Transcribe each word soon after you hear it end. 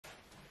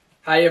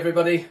Hi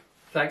everybody,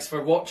 thanks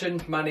for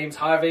watching. My name's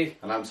Harvey.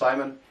 And I'm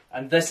Simon.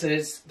 And this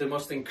is the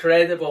most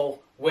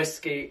incredible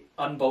whiskey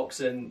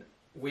unboxing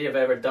we have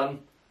ever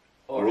done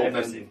or We're ever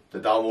opening seen. the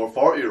Dalmore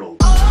 40-year-old.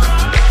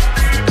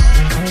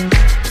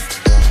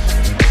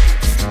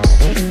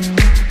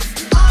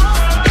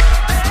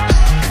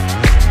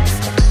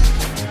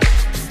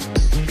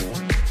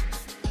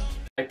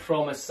 I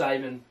promised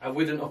Simon I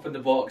wouldn't open the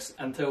box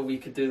until we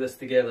could do this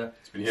together.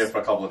 It's been here for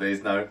a couple of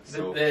days now.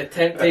 So The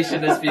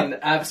temptation has been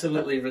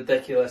absolutely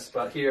ridiculous,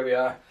 but here we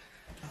are.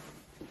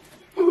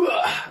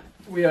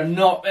 We are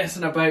not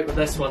messing about with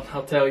this one,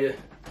 I'll tell you.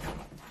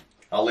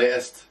 our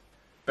latest,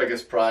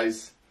 biggest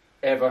prize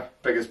Ever.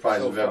 we've So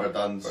ever far,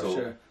 done. for So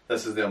sure.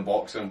 this is the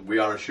unboxing. We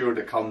are assured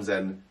it comes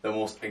in the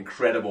most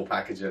incredible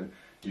packaging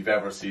you've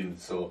ever seen.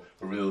 So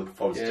we're really looking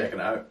forward to checking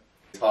it out.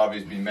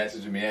 Harvey's been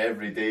messaging me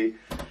every day,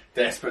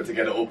 desperate to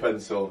get it open.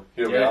 So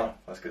here we are.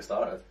 Let's get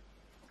started.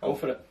 Go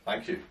for it.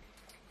 Thank you.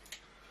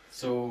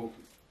 So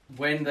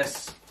when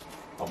this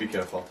I'll be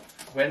careful.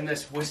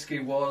 whiskey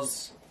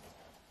was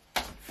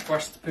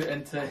first put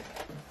into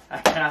a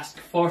cask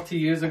 40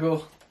 years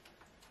ago,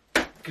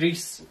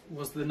 Greece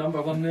was the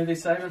 #1 movie,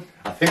 Simon?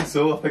 I think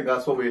so. I think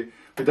that's what we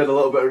did a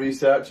little bit of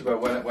research about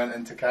when it went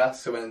into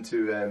casks. It went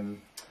into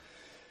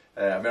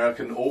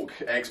American oak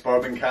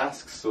ex-bourbon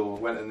casks, so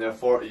it went in there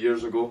 40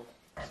 years ago.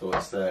 So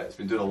it's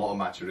been doing a lot of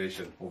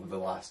maturation over the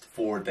last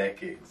 4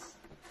 decades.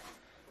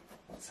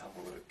 Let's have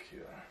a look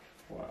here.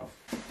 Wow.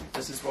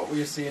 This is what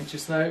we are seeing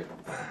just now.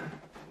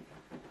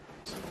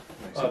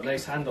 Oh,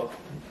 nice handle.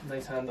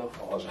 Nice handle.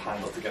 Oh, there's a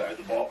handle to get out of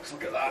the box.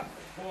 Look at that.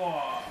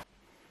 Whoa.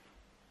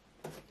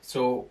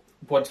 So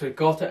once we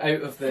got it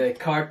out of the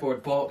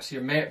cardboard box,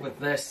 you're met with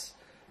this,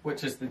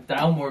 which is the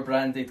Dalmore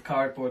branded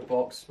cardboard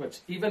box, which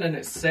even in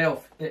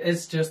itself, it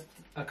is just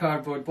a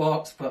cardboard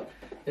box, but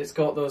it's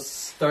got those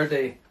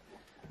sturdy,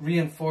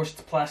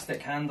 reinforced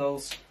plastic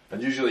handles.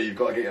 And usually you've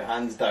got to get your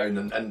hands down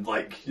and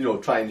like, you know,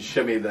 try and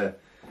shimmy the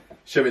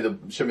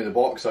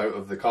box out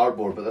of the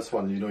cardboard. But this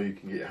one, you know, you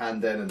can get your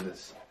hand in, and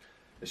it's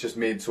just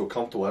made so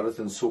comfortable.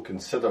 Everything's so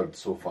considered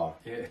so far.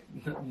 Yeah,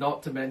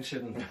 not to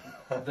mention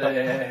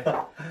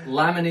the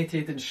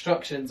laminated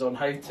instructions on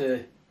how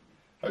to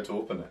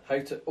open it. How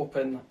to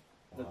open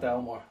the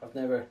Dalmore. I've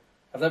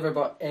never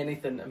bought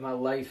anything in my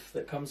life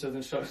that comes with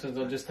instructions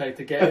on just how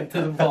to get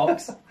into the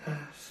box.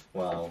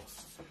 Wow.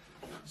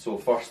 So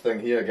first thing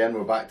here, again,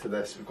 we're back to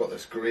this. We've got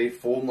this grey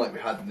foam like we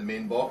had in the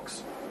main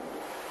box.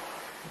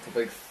 It's a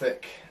big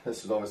thick.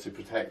 This is obviously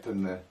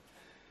protecting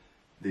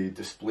the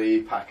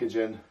display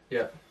packaging.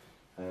 Yeah.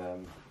 I'll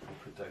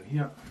put down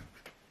here.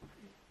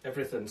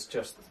 Everything's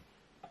just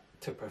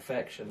to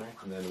perfection, eh?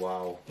 And then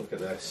wow, look at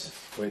this.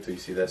 Wait till you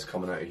see this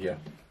coming out of here.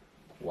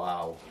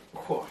 Wow.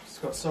 Whoa, it's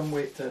got some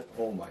weight to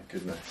Oh my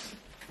goodness.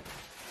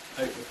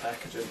 out the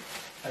packaging.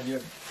 And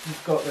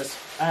you've got this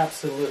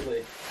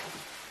absolutely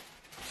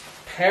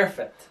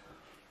perfect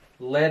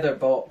leather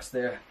box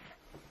there.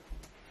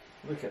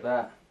 Look at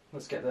that.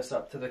 Let's get this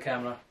up to the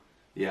camera.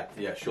 Yeah,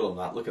 show them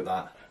that. Look at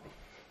that.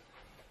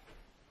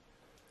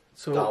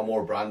 So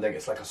Dalmore branding.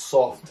 It's like a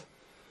soft.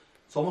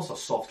 It's almost a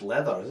soft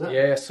leather, is it?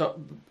 yeah,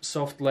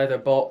 soft leather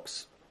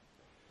box.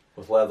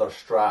 With leather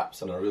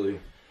straps and a really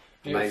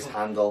Beautiful. nice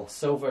handle.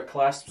 Silver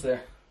clasps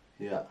there.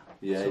 Yeah,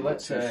 So you've got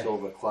let's, 2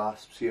 silver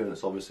clasps here, and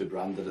it's obviously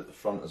branded at the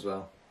front as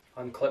well.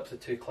 Unclip the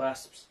 2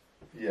 clasps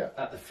Yeah.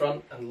 at the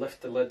front and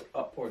lift the lid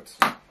upwards.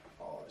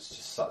 Oh, it's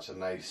just such a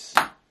nice,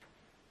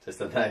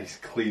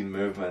 clean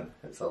movement.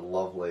 It's a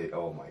lovely,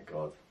 oh my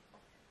god.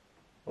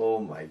 Oh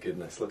my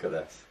goodness, look at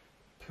this.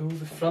 Pull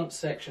the front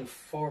section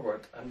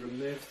forward and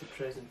remove the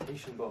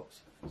presentation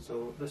box.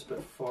 So this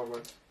bit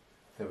forward.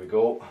 There we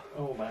go.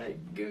 Oh my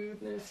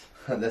goodness.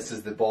 And this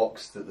is the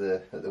box that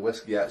the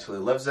whiskey actually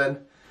lives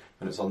in.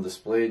 When it's on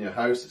display in your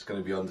house, it's going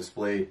to be on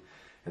display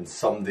in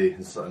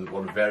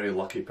one very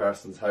lucky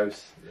person's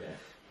house.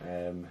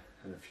 Yeah. In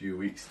a few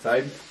weeks'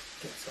 time.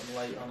 Get some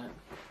light on it.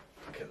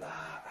 Look at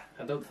that.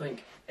 I don't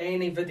think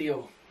any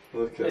video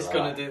Look at is that.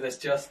 going to do this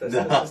justice.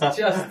 No. This is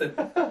just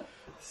a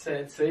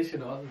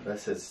sensational.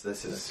 This is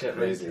Let's get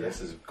crazy. right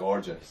This is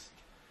gorgeous.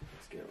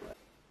 Let's get right.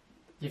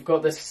 You've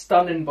got this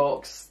stunning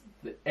box,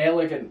 the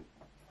elegant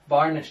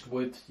varnished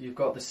wood. You've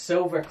got the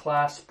silver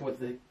clasp with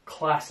the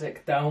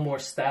classic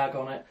Dalmore stag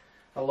on it,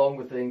 along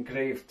with the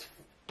engraved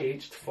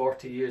aged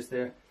 40 years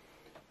there.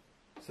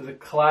 So the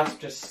clasp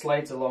just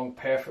slides along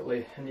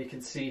perfectly, and you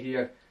can see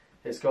here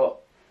it's got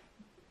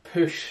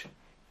push.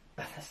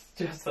 It's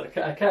just like,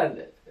 I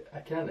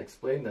can't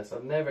explain this.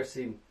 I've never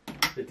seen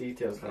the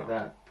details like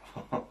that.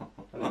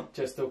 And it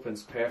just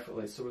opens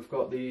perfectly. So we've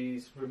got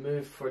these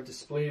remove for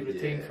display,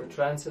 retain for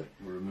transit.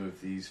 We'll remove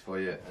these for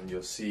you, and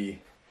you'll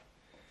see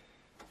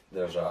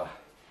there's a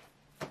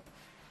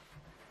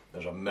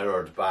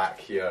mirrored back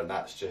here, and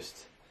that's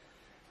just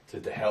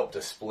to help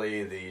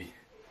display the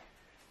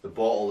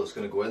bottle that's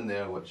going to go in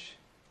there, which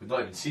we've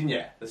not even seen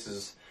yet. This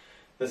is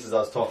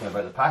us talking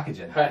about the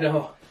packaging. I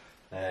know.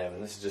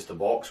 And this is just the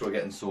box we're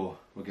getting so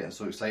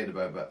excited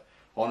about. But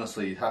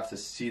honestly, you'd have to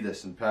see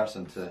this in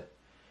person to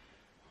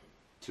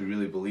to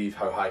really believe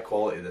how high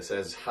quality this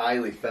is.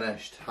 Highly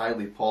finished,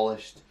 highly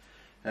polished.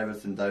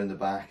 Everything down the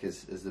back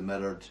is the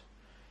mirrored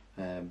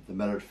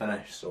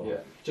finish. So yeah,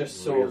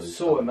 just really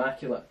so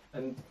immaculate.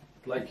 And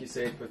like you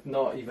said, we've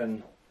not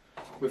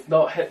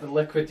hit the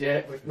liquid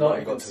yet. We've not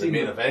even got to the seen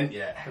main event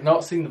yet. We've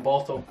not seen the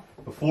bottle.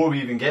 Before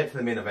we even get to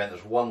the main event,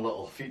 there's one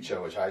little feature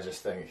which I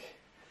just think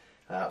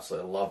I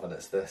absolutely love, and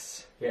it's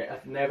this. Yeah,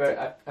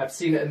 I've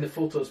seen it in the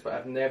photos, but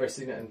I've never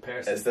seen it in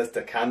person. It's this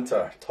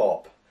decanter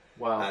top.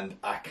 Wow. And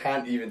I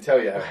can't even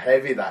tell you how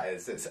heavy that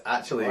is. It's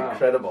actually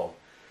incredible.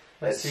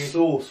 It's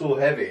so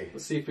heavy.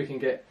 Let's see if we can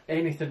get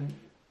anything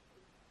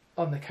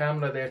on the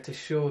camera there to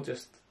show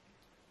just.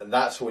 And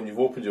that's when you've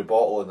opened your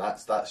bottle, and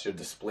that's your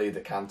display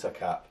decanter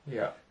cap.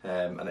 Yeah.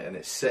 And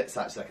it sits,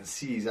 actually I can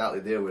see exactly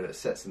there where it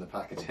sits in the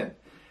packaging.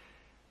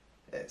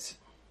 It's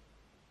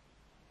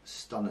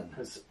stunning.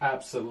 It's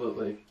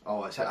absolutely.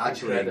 Oh, it's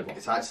incredible.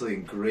 actually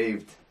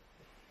engraved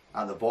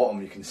at the bottom.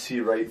 You can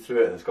see right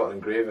through it, and it's got an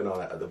engraving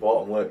on it at the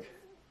bottom. Look.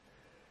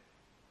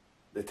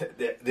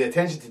 The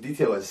attention to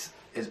detail is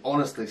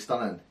honestly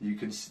stunning. You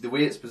can the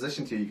way it's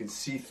positioned here, you can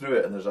see through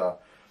it, and there's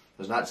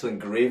an actual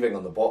engraving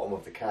on the bottom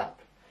of the cap,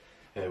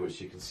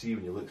 which you can see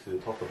when you look through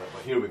the top of it.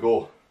 But here we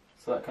go.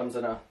 So that comes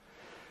in a.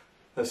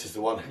 This is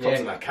the one. It comes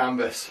in a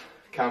canvas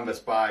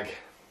bag.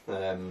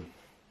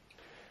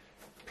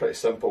 Pretty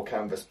simple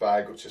canvas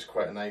bag, which is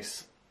quite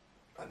nice.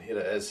 And here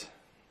it is.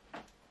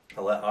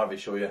 I'll let Harvey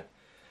show you.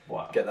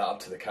 Wow. Get that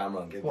up to the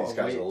camera and give these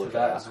guys a look at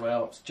that as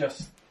well. It's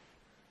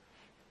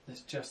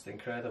just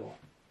incredible.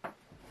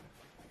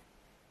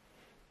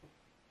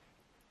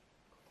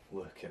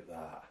 Look at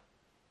that.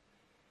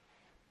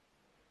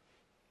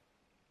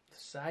 The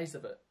size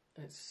of it.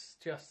 It's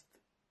just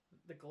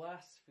the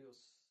glass feels.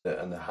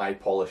 And the high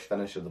polish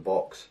finish of the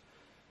box.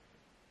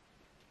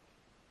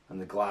 And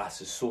the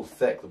glass is so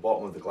thick, the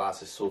bottom of the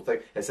glass is so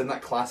thick. It's in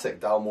that classic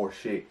Dalmore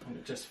shape. And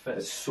it just fits.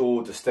 It's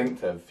so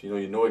distinctive.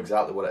 You know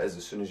exactly what it is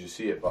as soon as you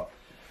see it, but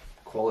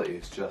quality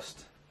is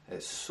just,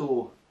 it's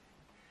so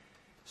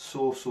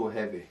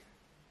heavy.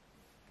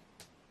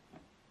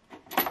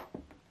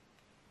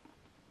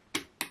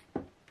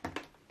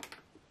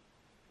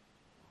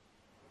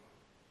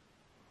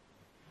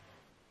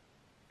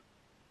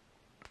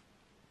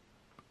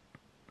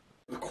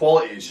 The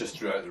quality is just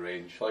throughout the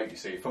range, like you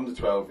say, from the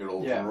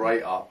 12-year-olds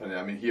right up. And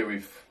I mean,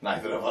 here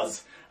neither of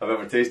us have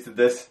ever tasted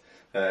this.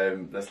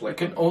 This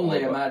liquid. You can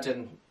only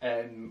imagine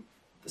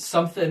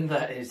something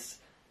that is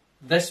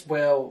this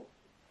well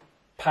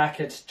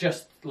packaged,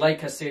 just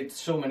like I said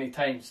so many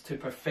times, to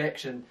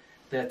perfection.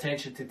 The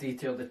attention to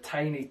detail, the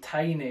tiny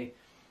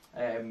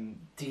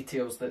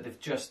details that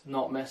they've just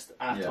not missed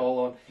at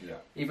all on. Yeah.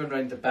 Even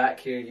around the back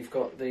here, you've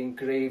got the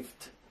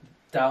engraved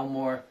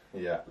Dalmore.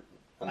 Yeah.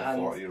 And the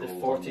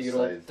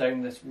 40-year-old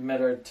down this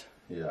mirrored.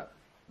 Yeah.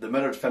 The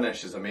mirrored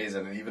finish is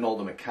amazing, and even all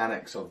the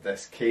mechanics of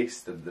this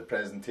case, the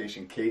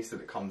presentation case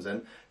that it comes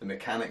in, the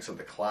mechanics of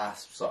the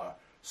clasps are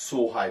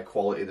so high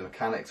quality. The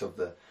mechanics of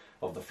the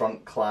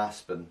front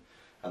clasp and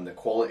the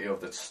quality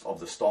of the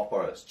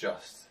stopper, it's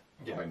just.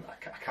 Yeah. I mean, I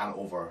can't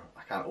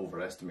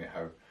overestimate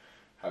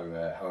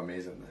how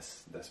amazing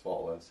this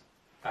bottle is.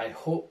 I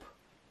hope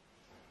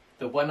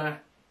the winner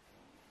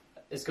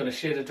is going to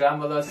share the dram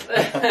with us.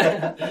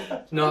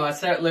 No, I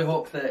certainly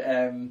hope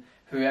that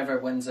whoever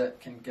wins it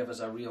can give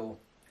us a real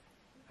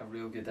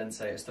good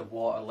insight as to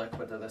what a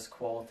liquid of this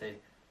quality,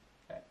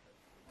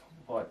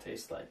 what it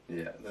tastes like.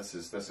 Yeah, this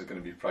is going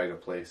to be pride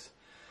of place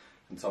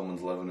in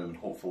someone's living room, and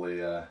hopefully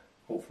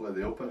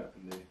they open it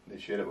and they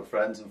share it with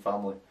friends and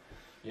family.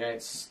 Yeah,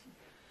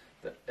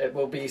 it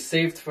will be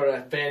saved for a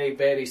very,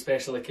 very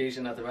special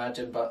occasion, I'd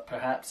imagine, but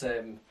perhaps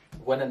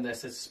winning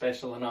this is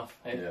special enough.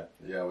 Eh?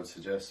 Yeah, I would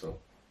suggest so.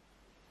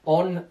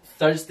 On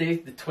Thursday,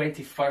 the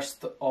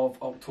 21st of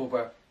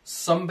October,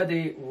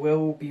 somebody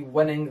will be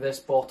winning this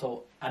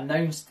bottle,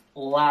 announced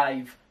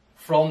live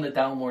from the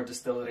Dalmore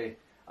distillery,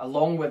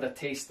 along with a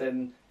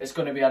tasting. It's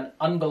going to be an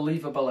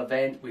unbelievable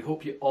event. We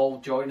hope you all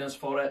join us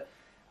for it.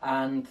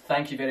 And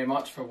thank you very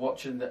much for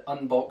watching the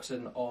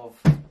unboxing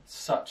of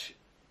such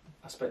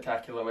a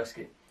spectacular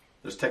whiskey.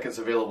 There's tickets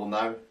available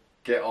now.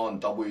 Get on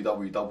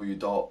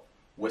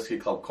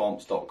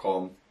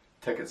www.whiskyclubcomps.com.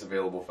 Tickets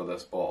available for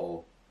this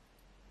bottle.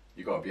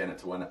 You got to be in it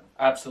to win it.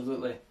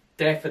 Absolutely.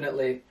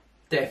 Definitely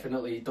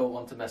you don't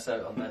want to miss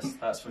out on this.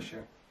 That's for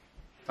sure.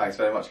 Thanks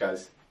very much,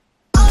 guys.